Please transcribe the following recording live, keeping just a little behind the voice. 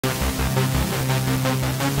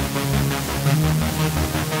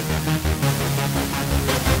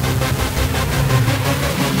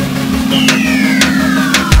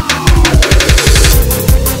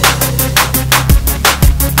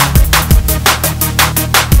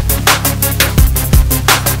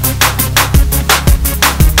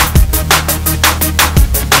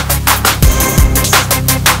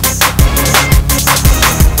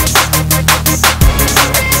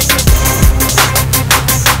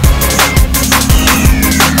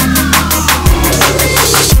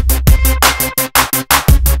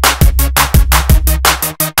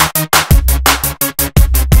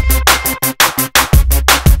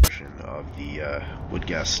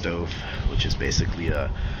Woodgas stove, which is basically a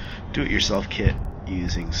do-it-yourself kit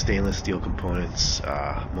using stainless steel components,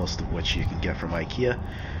 most of which you can get from IKEA.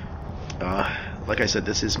 Like I said,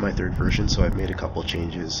 this is my third version, so I've made a couple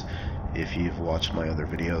changes. If you've watched my other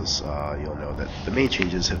videos, you'll know that the main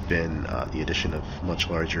changes have been the addition of much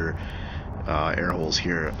larger air holes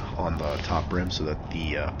here on the top rim so that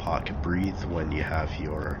the pot can breathe when you have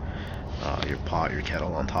your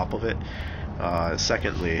kettle on top of it.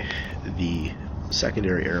 Secondly, the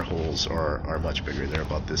secondary air holes are much bigger. They're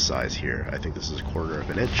about this size here. I think this is 1/4 of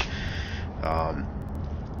an inch.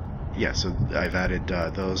 Yeah, so I've added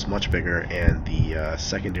those much bigger, and the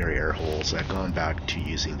secondary air holes, I've gone back to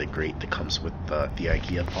using the grate that comes with the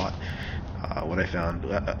IKEA pot. What I found,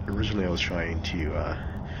 originally I was trying to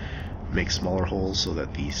make smaller holes so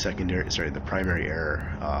that the primary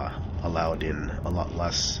air allowed in a lot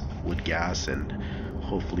less wood gas and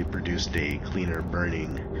hopefully produced a cleaner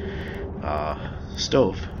burning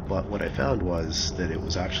stove. But what I found was that it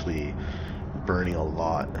was actually burning a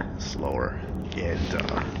lot slower, and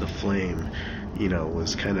the flame,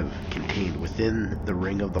 was kind of contained within the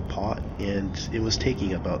ring of the pot, and it was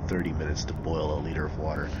taking about 30 minutes to boil a liter of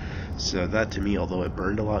water. So that, to me, although it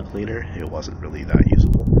burned a lot cleaner, it wasn't really that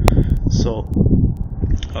usable. So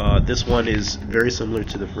this one is very similar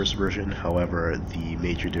to the first version. However, the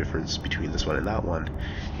major difference between this one and that one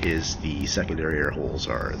is the secondary air holes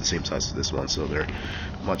are the same size as this one, so they're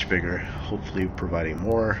much bigger, hopefully providing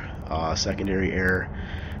more secondary air,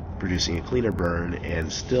 producing a cleaner burn,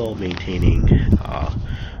 and still maintaining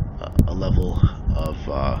a level of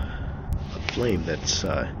flame that's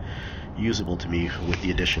usable to me, with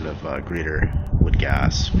the addition of greater wood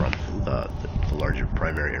gas from the larger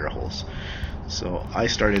primary air holes. So I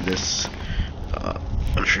started this, I'm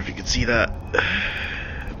not sure if you can see that,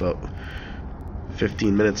 about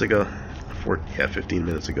 15 minutes ago. 15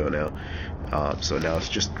 minutes ago now. So now it's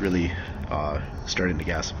just really starting to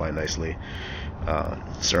gasify nicely.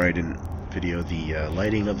 Sorry I didn't video the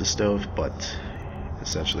lighting of the stove, but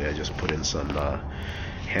essentially I just put in some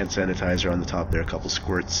hand sanitizer on the top there, a couple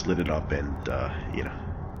squirts, lit it up, and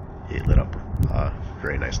it lit up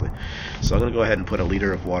very nicely. So I'm going to go ahead and put a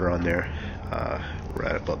liter of water on there. We're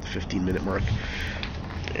at about the 15-minute mark,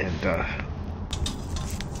 and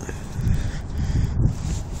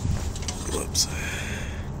whoops.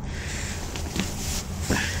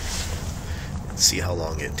 Let's see how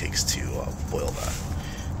long it takes to boil that.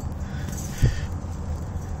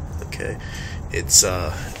 Okay, it's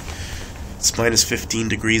minus 15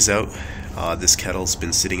 degrees out. This kettle's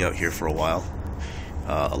been sitting out here for a while.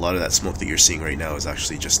 A lot of that smoke that you're seeing right now is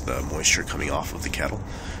actually just the moisture coming off of the kettle.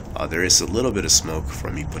 There is a little bit of smoke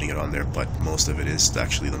from me putting it on there, but most of it is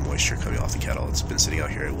actually the moisture coming off the kettle. It's been sitting out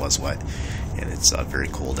here. It was wet, and it's very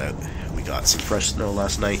cold out. We got some fresh snow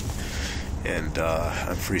last night, and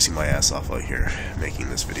I'm freezing my ass off out here making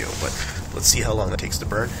this video. But let's see how long it takes to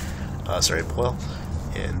burn. Boil,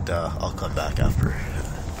 and I'll come back after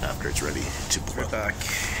it's ready to boil. We're back.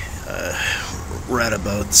 We're at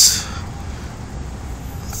about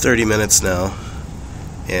 30 minutes now,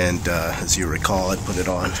 and as you recall, I put it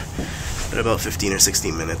on at about 15 or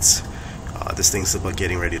 16 minutes. This thing's about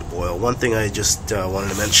getting ready to boil. One thing I just wanted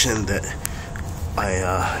to mention that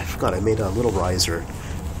I forgot, I made a little riser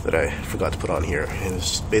that I forgot to put on here. And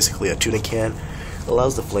it's basically a tuna can. It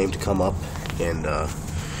allows the flame to come up and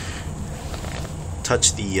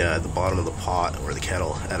touch the bottom of the pot or the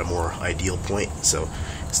kettle at a more ideal point, so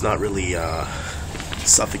it's not really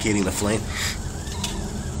suffocating the flame.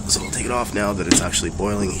 So I'll take it off now that it's actually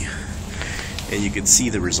boiling, and you can see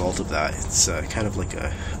the result of that. It's kind of like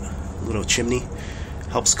a little chimney.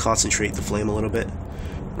 Helps concentrate the flame a little bit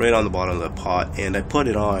right on the bottom of the pot, and I put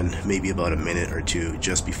it on maybe about a minute or two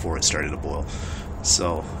just before it started to boil.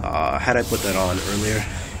 So had I put that on earlier,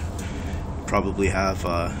 probably have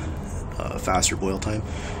a faster boil time,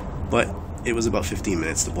 but it was about 15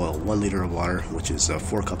 minutes to boil 1 liter of water, which is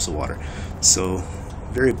 4 cups of water. So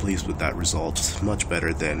very pleased with that result. Much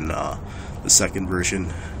better than the second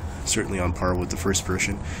version, certainly on par with the first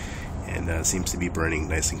version, and seems to be burning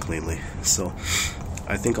nice and cleanly. So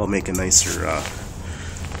I think I'll make a nicer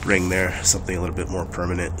ring there, something a little bit more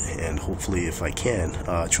permanent, and hopefully, if I can,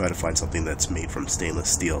 try to find something that's made from stainless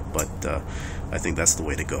steel, but I think that's the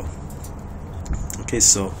way to go. Okay,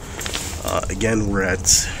 so again, we're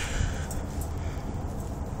at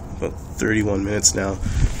about 31 minutes now,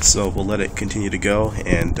 so we'll let it continue to go,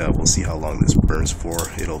 and we'll see how long this burns for.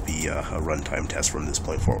 It'll be a runtime test from this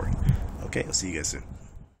point forward. Okay, I'll see you guys soon.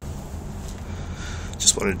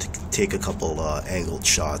 Just wanted to take a couple angled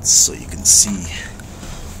shots so you can see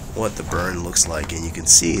what the burn looks like, and you can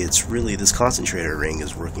see it's really, this concentrator ring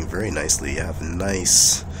is working very nicely. You have a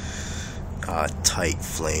nice tight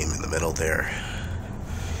flame in the middle there,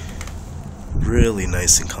 really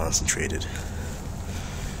nice and concentrated.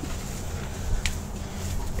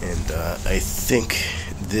 And I think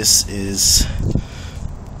this is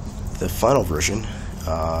the final version.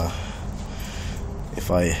 If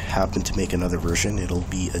I happen to make another version, it'll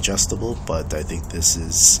be adjustable, but I think this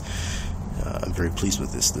is, I'm very pleased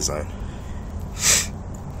with this design.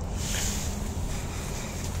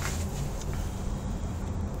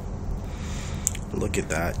 Look at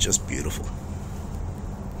that, just beautiful.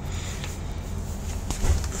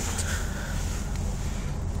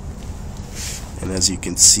 And as you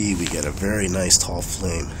can see, we get a very nice tall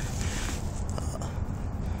flame.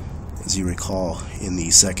 As you recall, in the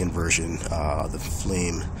second version, the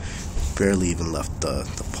flame barely even left the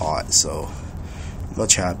pot, so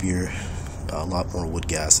much happier, a lot more wood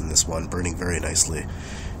gas in this one, burning very nicely,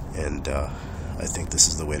 and I think this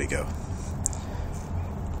is the way to go.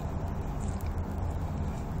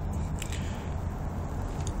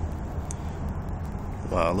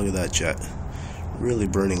 Wow, look at that jet. Really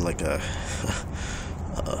burning like a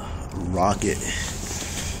rocket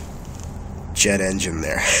jet engine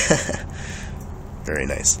there. Very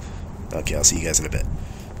nice. Okay, I'll see you guys in a bit.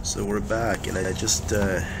 So we're back, and I just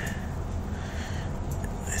I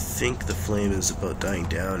think the flame is about dying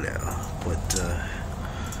down now, but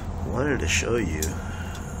I wanted to show you.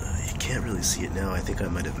 You can't really see it now. I think I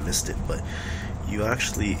might have missed it, but you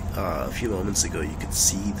actually a few moments ago you could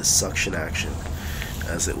see the suction action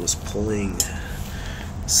as it was pulling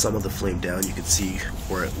some of the flame down. You could see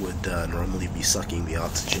where it would normally be sucking the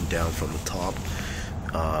oxygen down from the top,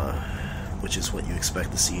 which is what you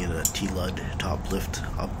expect to see in a T-Lud top lift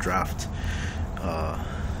updraft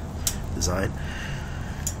design.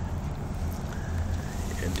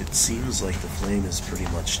 And it seems like the flame has pretty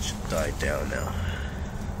much died down now.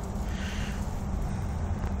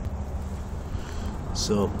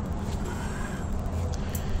 So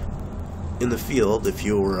in the field, if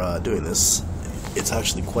you were doing this, it's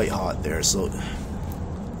actually quite hot there, so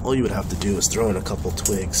all you would have to do is throw in a couple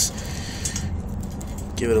twigs,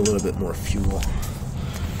 give it a little bit more fuel,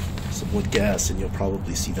 some wood gas, and you'll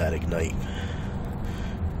probably see that ignite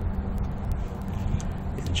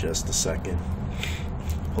in just a second,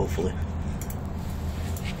 hopefully.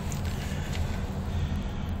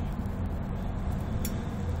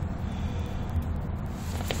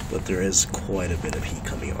 But there is quite a bit of heat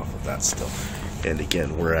coming off of that still. And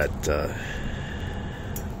again, we're at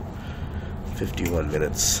 51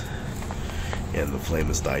 minutes and the flame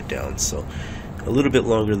has died down, so a little bit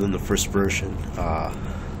longer than the first version,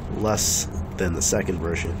 less than the second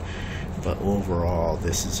version, but overall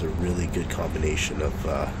this is a really good combination of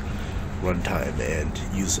runtime and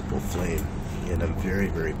usable flame, and I'm very,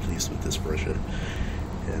 very pleased with this version.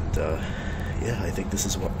 And yeah, I think this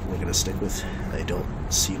is what we're going to stick with. I don't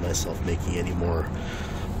see myself making any more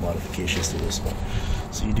modifications to this one.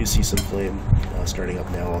 So you do see some flame starting up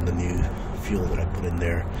now on the new fuel that I put in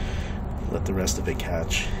there. Let the rest of it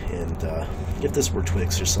catch, and if this were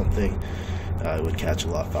twigs or something, it would catch a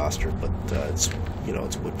lot faster, but it's, you know,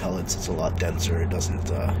 it's wood pellets, it's a lot denser, it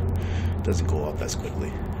doesn't go up as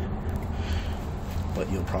quickly. But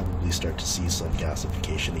you'll probably start to see some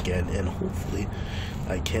gasification again, and hopefully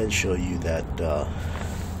I can show you that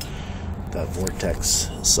that vortex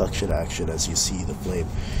suction action as you see the flame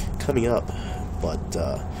coming up, but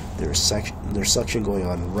there's suction going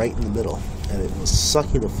on right in the middle, and it was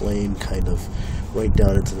sucking the flame kind of right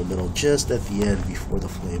down into the middle just at the end before the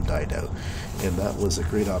flame died out, and that was a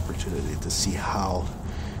great opportunity to see how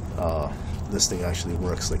this thing actually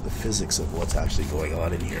works, like the physics of what's actually going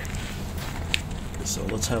on in here. So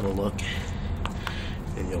let's have a look,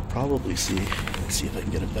 and you'll probably see, let's see if I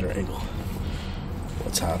can get a better angle,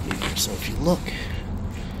 what's happening here. So if you look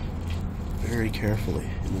very carefully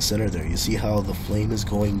in the center there, you see how the flame is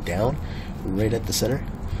going down right at the center?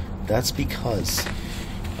 That's because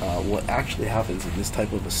what actually happens in this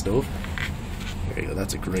type of a stove, there you go,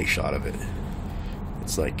 that's a great shot of it.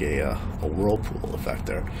 It's like a whirlpool effect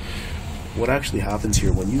there. What actually happens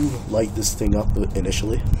here, when you light this thing up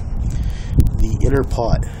initially, the inner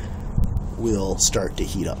pot will start to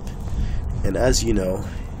heat up. And as you know,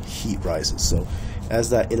 heat rises. So as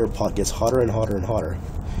that inner pot gets hotter and hotter and hotter,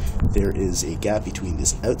 there is a gap between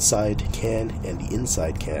this outside can and the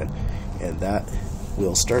inside can, and that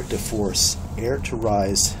will start to force air to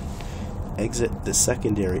rise, exit the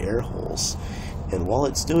secondary air holes. And while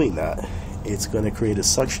it's doing that, it's going to create a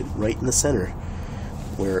suction right in the center,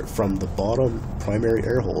 where from the bottom primary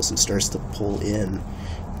air holes it starts to pull in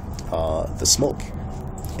the smoke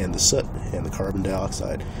and the soot and the carbon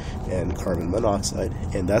dioxide and carbon monoxide,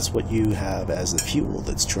 and that's what you have as the fuel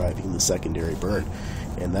that's driving the secondary burn,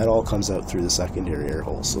 and that all comes out through the secondary air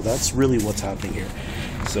holes. So that's really what's happening here.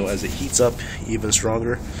 So as it heats up even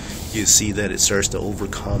stronger, you see that it starts to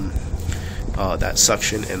overcome that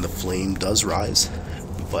suction and the flame does rise.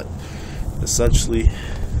 But essentially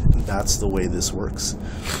that's the way this works,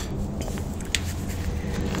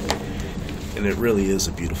 and it really is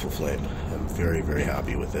a beautiful flame. I'm very, very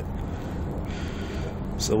happy with it.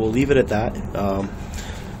 So we'll leave it at that.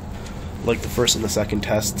 Like the first and the second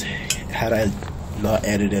test, had I not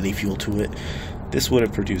added any fuel to it, this would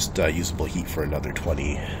have produced usable heat for another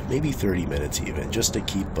 20, maybe 30 minutes even, just to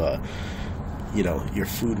keep you know, your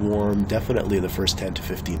food warm. Definitely the first 10 to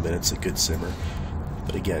 15 minutes a good simmer.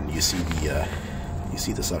 But again, you see the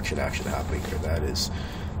suction action happening here. That is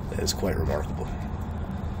quite remarkable.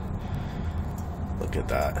 Look at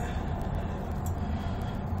that.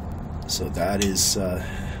 So that is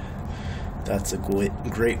that's a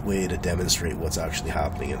great way to demonstrate what's actually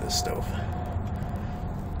happening in this stove.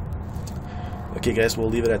 Okay guys, we'll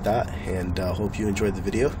leave it at that, and hope you enjoyed the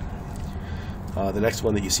video. The next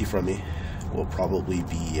one that you see from me will probably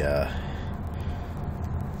be a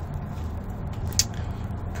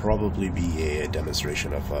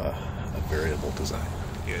demonstration of a variable design.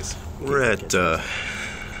 Guys, we're at I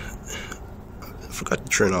forgot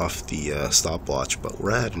to turn off the stopwatch, but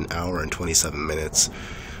we're at 1 hour and 27 minutes.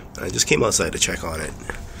 I just came outside to check on it,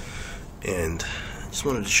 and I just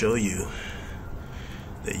wanted to show you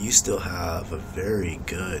that you still have a very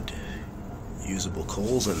good usable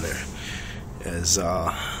coals in there. As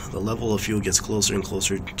the level of fuel gets closer and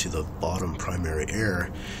closer to the bottom primary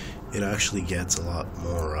air, it actually gets a lot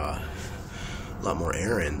more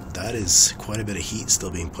air in. That is quite a bit of heat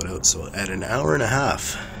still being put out. So at 1.5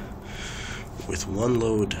 hours with one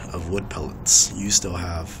load of wood pellets, you still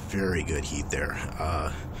have very good heat there.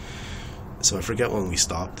 So I forget when we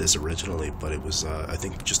stopped this originally, but it was I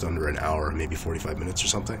think just under 1 hour, maybe 45 minutes or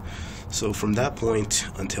something. So from that point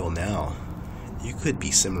until now, you could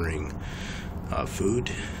be simmering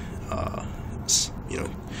food, you know,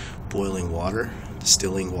 boiling water,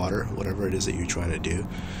 distilling water, whatever it is that you're trying to do,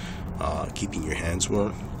 keeping your hands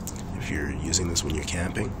warm if you're using this when you're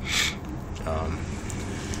camping.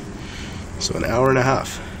 So 1.5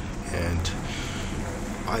 hours, and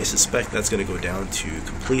I suspect that's going to go down to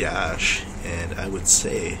complete ash, and I would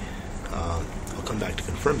say, I'll come back to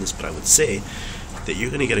confirm this, but I would say that you're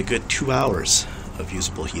going to get a good 2 hours of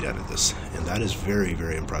usable heat out of this, and that is very,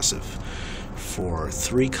 very impressive. For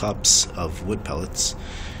 3 cups of wood pellets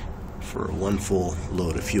for 1 full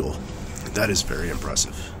load of fuel, that is very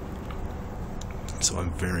impressive. So I'm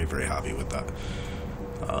very, very happy with that.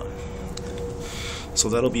 So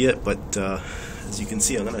that'll be it, but as you can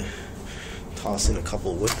see, I'm going to toss in a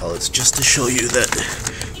couple of wood pellets just to show you that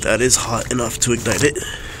that is hot enough to ignite it.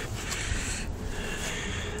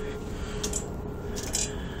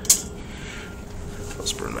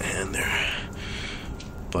 Almost burned my hand there.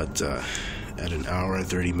 But at 1 hour and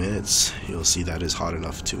 30 minutes, you'll see that is hot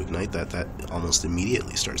enough to ignite that. That almost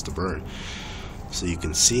immediately starts to burn. So you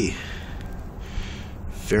can see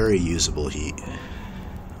very usable heat.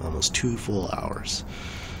 Almost 2 full hours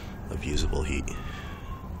of usable heat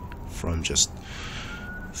from just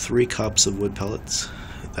 3 cups of wood pellets.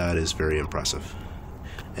 That is very impressive.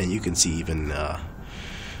 And you can see even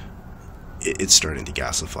it's starting to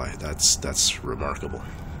gasify. That's remarkable.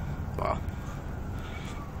 Wow.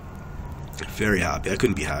 Very happy. I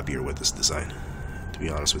couldn't be happier with this design, to be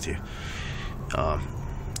honest with you.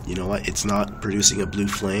 You know what? It's not producing a blue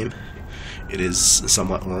flame. It is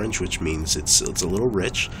somewhat orange, which means it's a little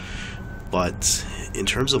rich. But in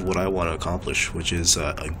terms of what I want to accomplish, which is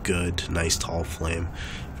a good, nice, tall flame,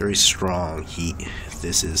 very strong heat,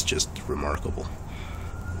 this is just remarkable.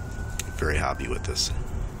 Very happy with this.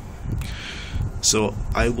 So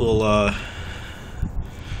I will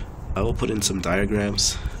put in some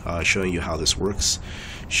diagrams showing you how this works,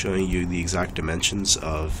 showing you the exact dimensions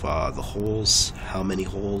of the holes, how many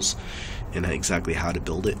holes, and exactly how to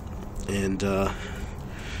build it. And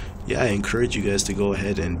yeah, I encourage you guys to go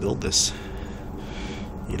ahead and build this.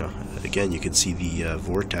 You know, again, you can see the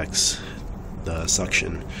vortex the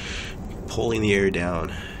suction, pulling the air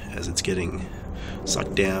down as it's getting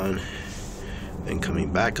sucked down and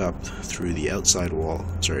coming back up through the outside wall,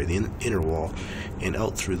 sorry, the inner wall, and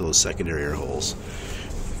out through those secondary air holes.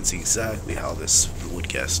 You can see exactly how this wood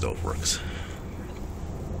gas stove works.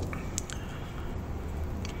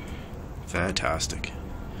 Fantastic.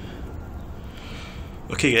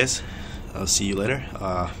 Okay guys, I'll see you later.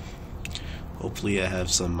 Hopefully I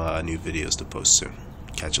have some new videos to post soon.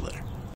 Catch you later.